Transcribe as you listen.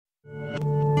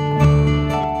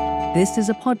This is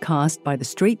a podcast by The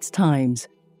Straits Times.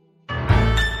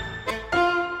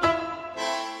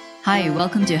 Hi,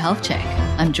 welcome to Health Check.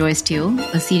 I'm Joyce Teo,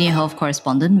 a senior health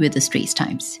correspondent with The Straits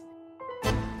Times.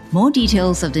 More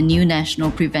details of the new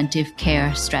National Preventive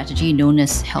Care Strategy known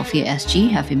as Healthier SG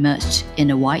have emerged in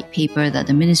a white paper that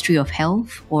the Ministry of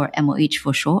Health, or MOH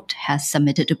for short, has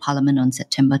submitted to Parliament on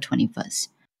September 21st.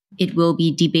 It will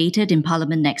be debated in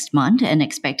Parliament next month and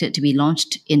expected to be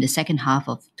launched in the second half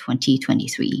of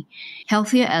 2023.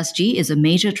 Healthier SG is a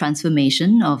major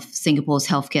transformation of Singapore's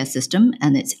healthcare system,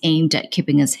 and it's aimed at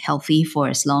keeping us healthy for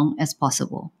as long as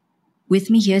possible. With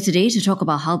me here today to talk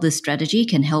about how this strategy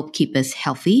can help keep us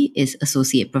healthy is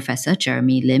Associate Professor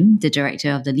Jeremy Lim, the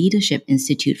Director of the Leadership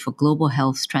Institute for Global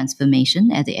Health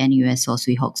Transformation at the NUS Saw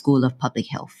Swee Hock School of Public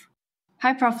Health.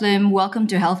 Hi, Prof. Lim. Welcome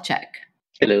to Health Check.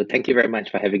 Hello, thank you very much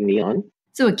for having me on.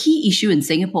 So a key issue in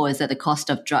Singapore is that the cost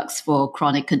of drugs for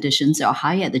chronic conditions are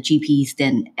higher at the GPs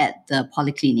than at the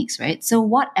polyclinics, right? So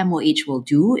what MOH will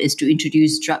do is to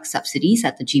introduce drug subsidies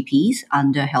at the GPs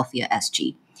under Healthier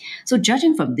SG. So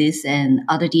judging from this and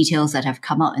other details that have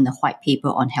come out in the white paper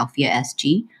on Healthier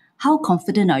SG, how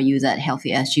confident are you that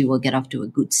Healthier SG will get off to a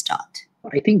good start?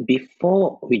 I think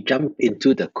before we jump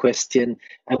into the question,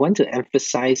 I want to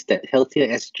emphasize that Healthier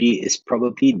SG is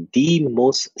probably the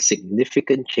most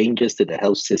significant changes to the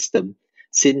health system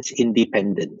since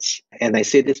independence. And I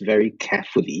say this very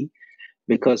carefully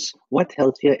because what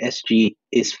Healthier SG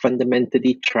is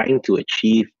fundamentally trying to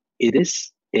achieve, it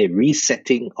is a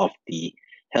resetting of the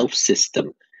health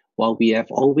system. While we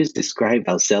have always described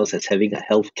ourselves as having a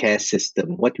healthcare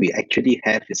system, what we actually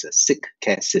have is a sick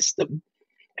care system.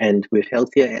 And with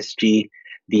Healthier SG,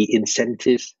 the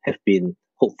incentives have been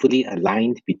hopefully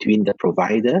aligned between the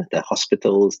provider, the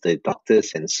hospitals, the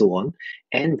doctors, and so on,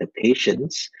 and the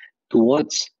patients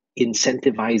towards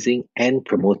incentivizing and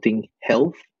promoting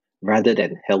health rather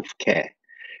than healthcare,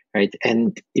 right?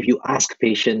 And if you ask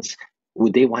patients,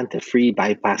 would they want a free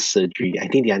bypass surgery? I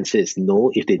think the answer is no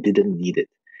if they didn't need it.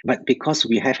 But because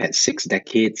we have had 6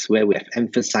 decades where we have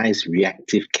emphasized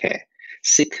reactive care,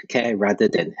 sick care rather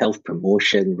than health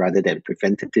promotion, rather than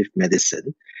preventative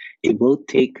medicine, it will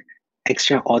take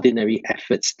extraordinary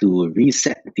efforts to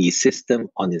reset the system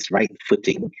on its right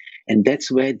footing. And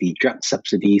that's where the drug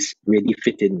subsidies really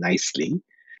fit in nicely.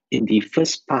 In the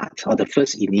first part or the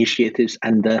first initiatives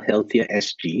under Healthier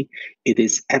SG, it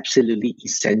is absolutely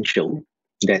essential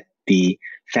that the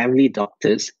family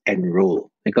doctors enroll.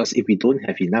 Because if we don't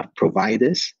have enough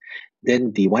providers,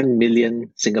 then the 1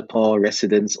 million Singapore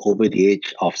residents over the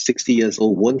age of 60 years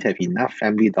old won't have enough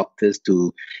family doctors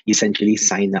to essentially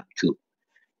sign up to.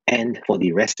 And for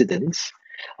the residents,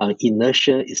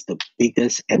 inertia is the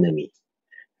biggest enemy,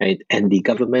 right? And the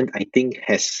government, I think,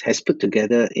 has put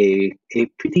together a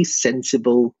pretty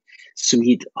sensible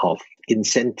suite of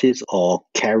incentives or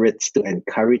carrots to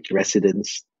encourage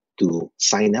residents to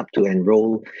sign up, to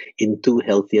enroll into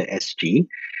Healthier SG.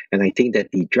 And I think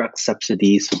that the drug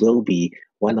subsidies will be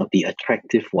one of the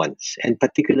attractive ones, and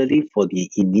particularly for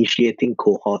the initiating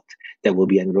cohort that will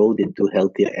be enrolled into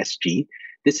Healthier SG.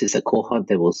 This is a cohort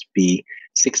that will be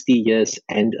 60 years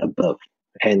and above.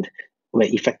 And we're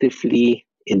effectively,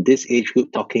 in this age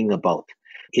group, talking about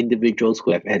individuals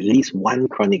who have at least one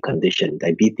chronic condition,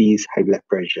 diabetes, high blood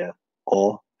pressure,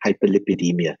 or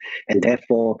hyperlipidemia. And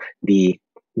therefore, the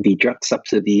drug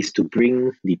subsidies to bring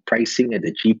the pricing at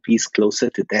the GPs closer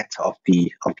to that of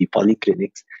the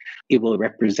polyclinics, it will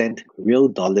represent real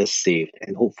dollars saved.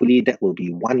 And hopefully that will be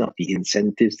one of the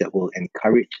incentives that will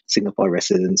encourage Singapore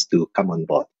residents to come on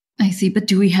board. I see, but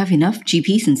do we have enough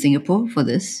GPs in Singapore for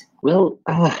this? Well,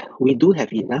 we do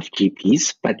have enough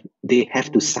GPs, but they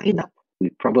have to sign up. We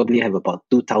probably have about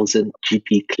 2,000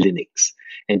 GP clinics.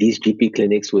 And these GP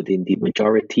clinics would in the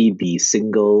majority be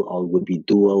single or would be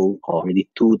dual or really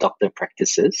 2 doctor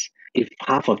practices. If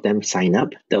half of them sign up,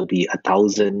 there'll be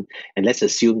 1,000. And let's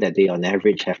assume that they on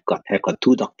average have got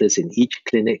 2 doctors in each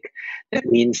clinic. That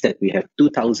means that we have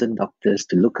 2,000 doctors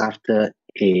to look after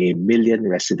 1 million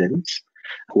residents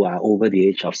who are over the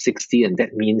age of 60. And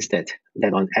that means that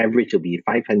on average, it'll be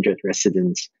 500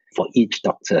 residents for each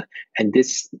doctor. And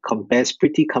this compares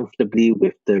pretty comfortably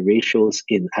with the ratios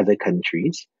in other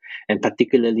countries, and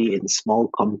particularly in small,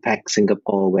 compact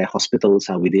Singapore, where hospitals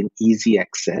are within easy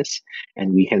access,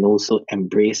 and we can also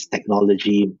embrace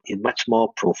technology in much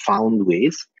more profound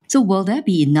ways. So will there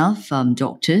be enough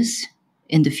doctors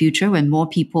in the future when more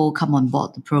people come on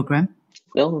board the program?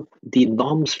 Well, the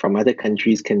norms from other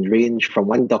countries can range from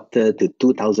 1 doctor to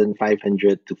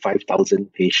 2,500 to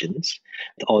 5,000 patients.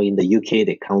 Or in the UK,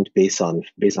 they count based on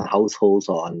households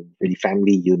or on really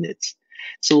family units.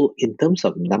 So in terms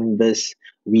of numbers,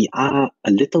 we are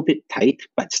a little bit tight,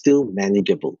 but still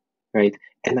manageable, right?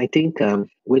 And I think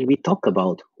when we talk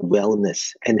about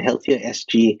wellness, and Healthier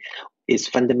SG is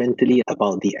fundamentally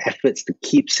about the efforts to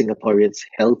keep Singaporeans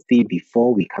healthy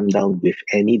before we come down with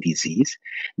any disease,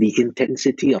 the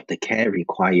intensity of the care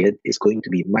required is going to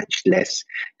be much less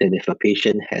than if a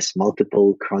patient has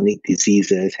multiple chronic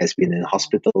diseases, has been in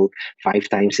hospital 5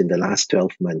 times in the last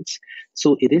 12 months.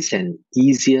 So it is an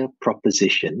easier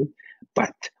proposition,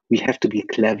 but we have to be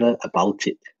clever about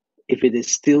it. If it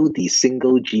is still the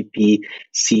single GP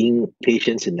seeing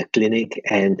patients in the clinic,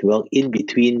 and well, in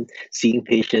between seeing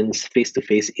patients face to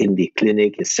face in the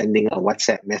clinic, is sending out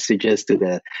WhatsApp messages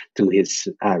to his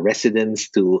residents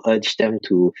to urge them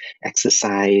to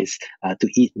exercise, to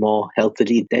eat more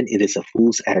healthily, then it is a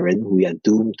fool's errand. We are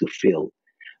doomed to fail.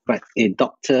 But a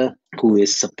doctor who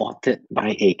is supported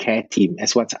by a care team,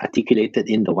 as what's articulated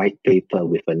in the white paper,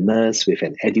 with a nurse, with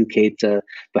an educator,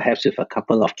 perhaps with a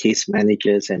couple of case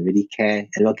managers and really care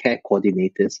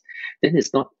coordinators, then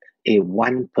it's not a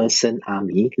one-person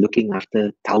army looking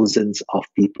after thousands of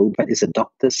people, but it's a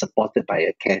doctor supported by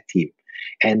a care team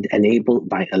and enabled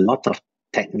by a lot of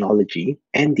technology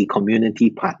and the community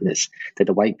partners that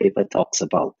the white paper talks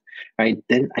about, right?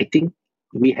 Then I think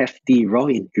we have the raw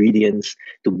ingredients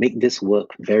to make this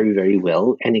work very, very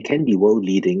well, and it can be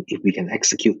world-leading if we can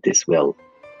execute this well.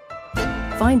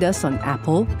 Find us on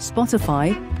Apple,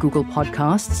 Spotify, Google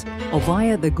Podcasts, or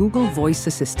via the Google Voice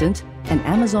Assistant and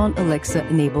Amazon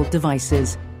Alexa-enabled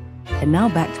devices. And now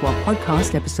back to our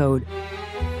podcast episode.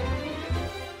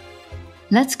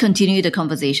 Let's continue the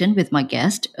conversation with my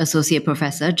guest, Associate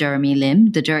Professor Jeremy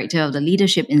Lim, the Director of the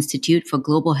Leadership Institute for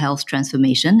Global Health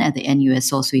Transformation at the NUS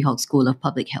Saw Swee Hock School of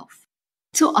Public Health.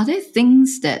 So are there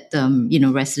things that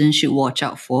residents should watch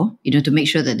out for, to make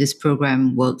sure that this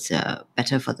program works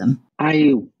better for them?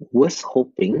 I was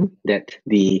hoping that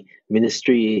the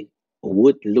ministry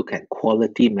would look at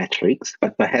quality metrics,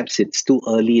 but perhaps it's too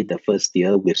early in the first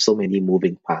year with so many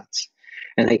moving parts.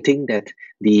 And I think that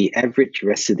the average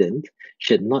resident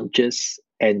should not just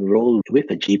enroll with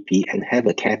a GP and have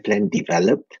a care plan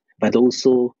developed, but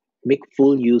also make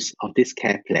full use of this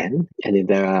care plan. And if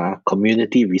there are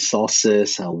community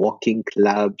resources, walking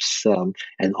clubs,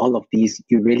 and all of these,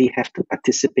 you really have to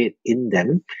participate in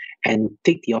them and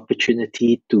take the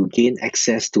opportunity to gain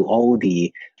access to all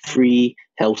the free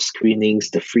health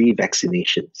screenings, the free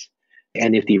vaccinations.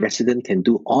 And if the resident can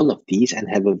do all of these and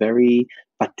have a very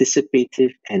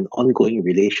participative and ongoing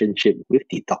relationship with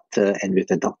the doctor and with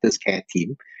the doctor's care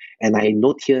team, and I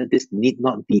note here this need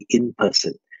not be in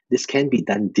person. This can be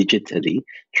done digitally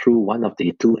through one of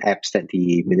the two apps that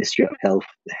the Ministry of Health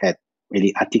had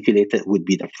really articulated would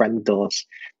be the front doors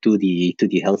to the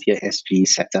Healthier SG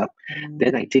setup.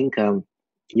 Then I think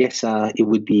it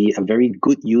would be a very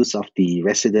good use of the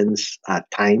residents'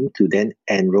 time to then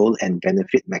enroll and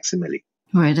benefit maximally.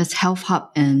 Right, that's Health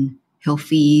Hub and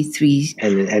Healthy 3...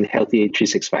 And Healthy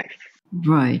 365.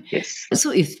 Right. Yes.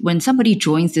 So when somebody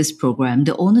joins this program,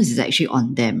 the onus is actually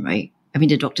on them, right? I mean,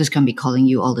 the doctors can be calling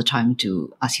you all the time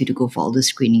to ask you to go for all the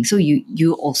screening. So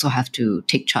you also have to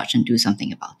take charge and do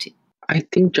something about it. I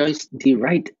think, Joyce, the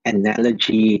right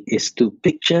analogy is to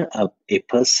picture a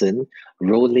person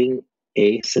rolling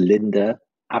a cylinder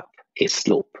up a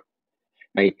slope,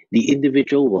 right? The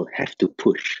individual will have to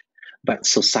push, but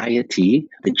society,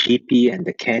 the GP and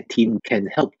the care team can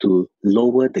help to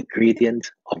lower the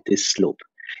gradient of this slope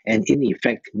and in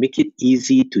effect make it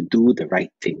easy to do the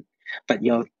right thing. But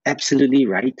you're absolutely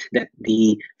right that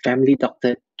the family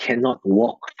doctor cannot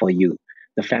walk for you.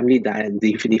 The family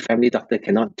doctor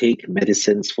cannot take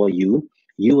medicines for you.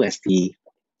 You as the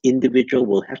individual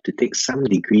will have to take some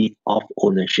degree of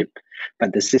ownership.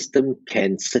 But the system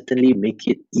can certainly make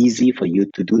it easy for you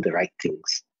to do the right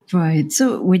things. Right.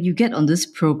 So when you get on this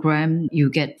program, you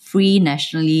get free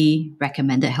nationally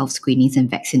recommended health screenings and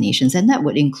vaccinations. And that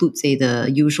would include, say,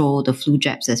 the flu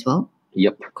jabs as well?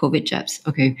 Yep. COVID jabs.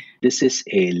 Okay. This is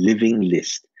a living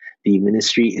list. The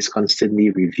ministry is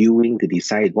constantly reviewing to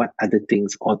decide what other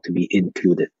things ought to be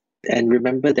included. And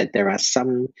remember that there are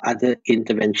some other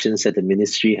interventions that the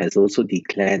ministry has also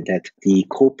declared that the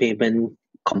co-payment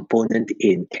component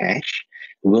in cash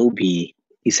will be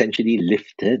essentially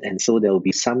lifted. And so there will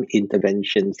be some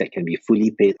interventions that can be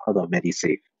fully paid out of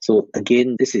MediSave. So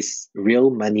again, this is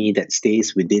real money that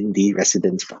stays within the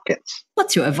residents' pockets.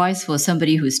 What's your advice for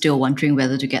somebody who's still wondering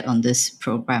whether to get on this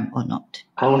program or not?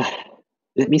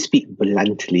 Let me speak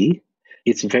bluntly.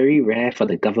 It's very rare for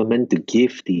the government to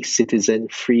give the citizen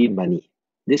free money.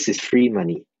 This is free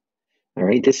money. All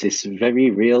right, this is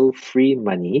very real free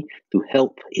money to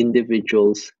help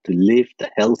individuals to live the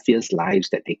healthiest lives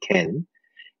that they can.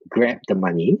 Grab the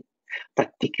money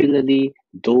particularly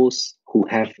those who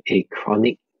have a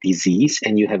chronic disease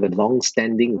and you have a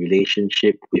long-standing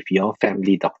relationship with your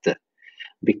family doctor,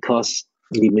 because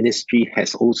the ministry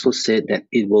has also said that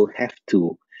it will have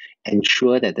to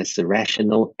ensure that there's a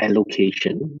rational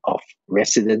allocation of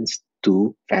residents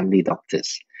to family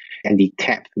doctors. And the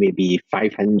cap may be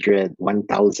 500,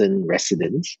 1,000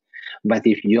 residents. But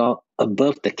if you're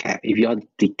above the cap, if you're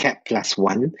the cap plus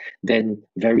one, then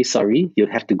very sorry,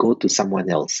 you'll have to go to someone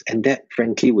else. And that,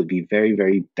 frankly, would be very,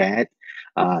 very bad.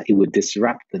 It would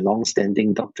disrupt the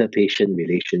long-standing doctor-patient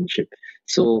relationship.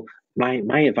 So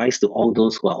my advice to all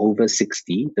those who are over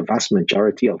 60, the vast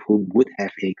majority of whom would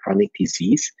have a chronic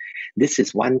disease, this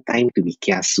is one time to be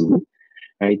kiasu,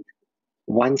 right?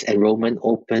 Once enrollment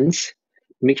opens,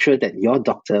 make sure that your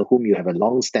doctor, whom you have a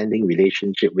long-standing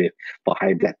relationship with for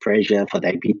high blood pressure, for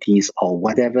diabetes, or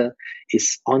whatever,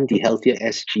 is on the Healthier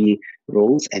SG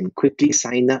rolls, and quickly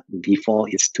sign up before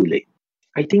it's too late.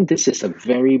 I think this is a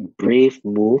very brave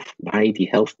move by the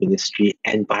Health Ministry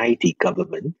and by the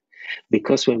government,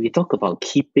 because when we talk about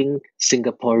keeping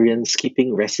Singaporeans,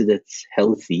 keeping residents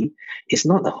healthy, it's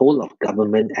not a whole of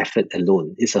government effort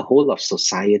alone. It's a whole of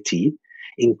society,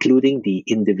 including the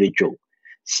individual.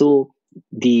 So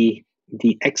the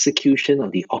execution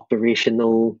of the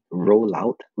operational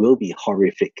rollout will be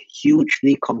horrific,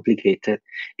 hugely complicated.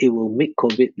 It will make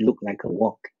COVID look like a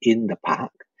walk in the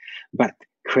park. But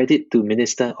credit to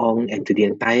Minister Ong and to the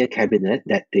entire cabinet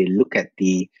that they look at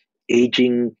the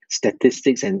aging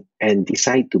statistics and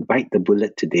decide to bite the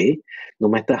bullet today, no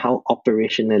matter how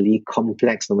operationally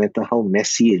complex, no matter how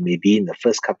messy it may be in the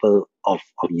first couple of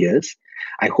years.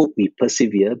 I hope we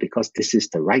persevere, because this is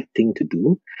the right thing to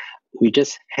do. We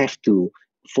just have to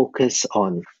focus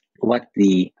on what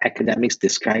the academics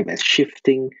describe as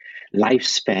shifting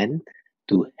lifespan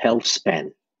to health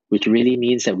span, which really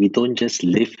means that we don't just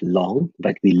live long,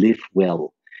 but we live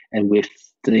well. And with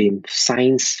the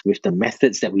science, with the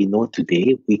methods that we know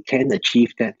today, we can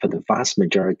achieve that for the vast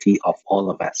majority of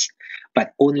all of us,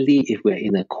 but only if we're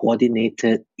in a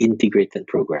coordinated, integrated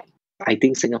program. I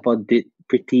think Singapore did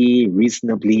pretty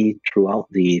reasonably throughout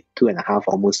the 2.5,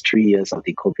 almost 3 years of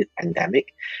the COVID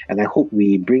pandemic. And I hope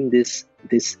we bring this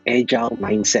agile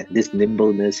mindset, this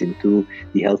nimbleness into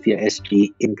the Healthier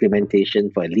SG implementation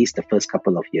for at least the first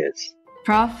couple of years.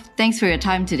 Prof, thanks for your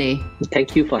time today.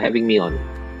 Thank you for having me on.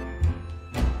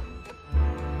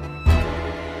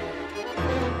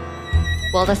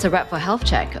 Well, that's a wrap for Health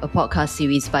Check, a podcast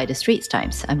series by The Straits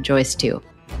Times. I'm Joyce Teo.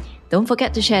 Don't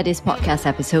forget to share this podcast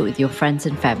episode with your friends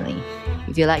and family.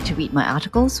 If you'd like to read my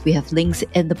articles, we have links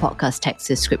in the podcast text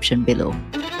description below.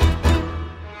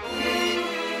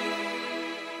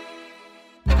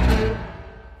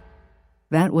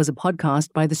 That was a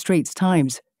podcast by The Straits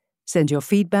Times. Send your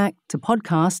feedback to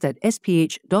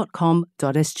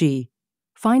podcast@sph.com.sg.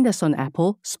 Find us on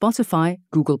Apple, Spotify,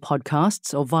 Google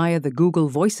Podcasts, or via the Google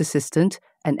Voice Assistant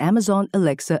and Amazon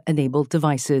Alexa-enabled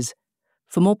devices.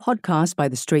 For more podcasts by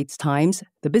The Straits Times,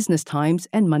 The Business Times,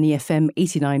 and Money FM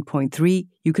 89.3,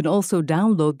 you can also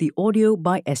download the Audio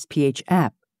by SPH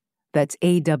app. That's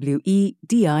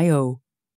AWEDIO.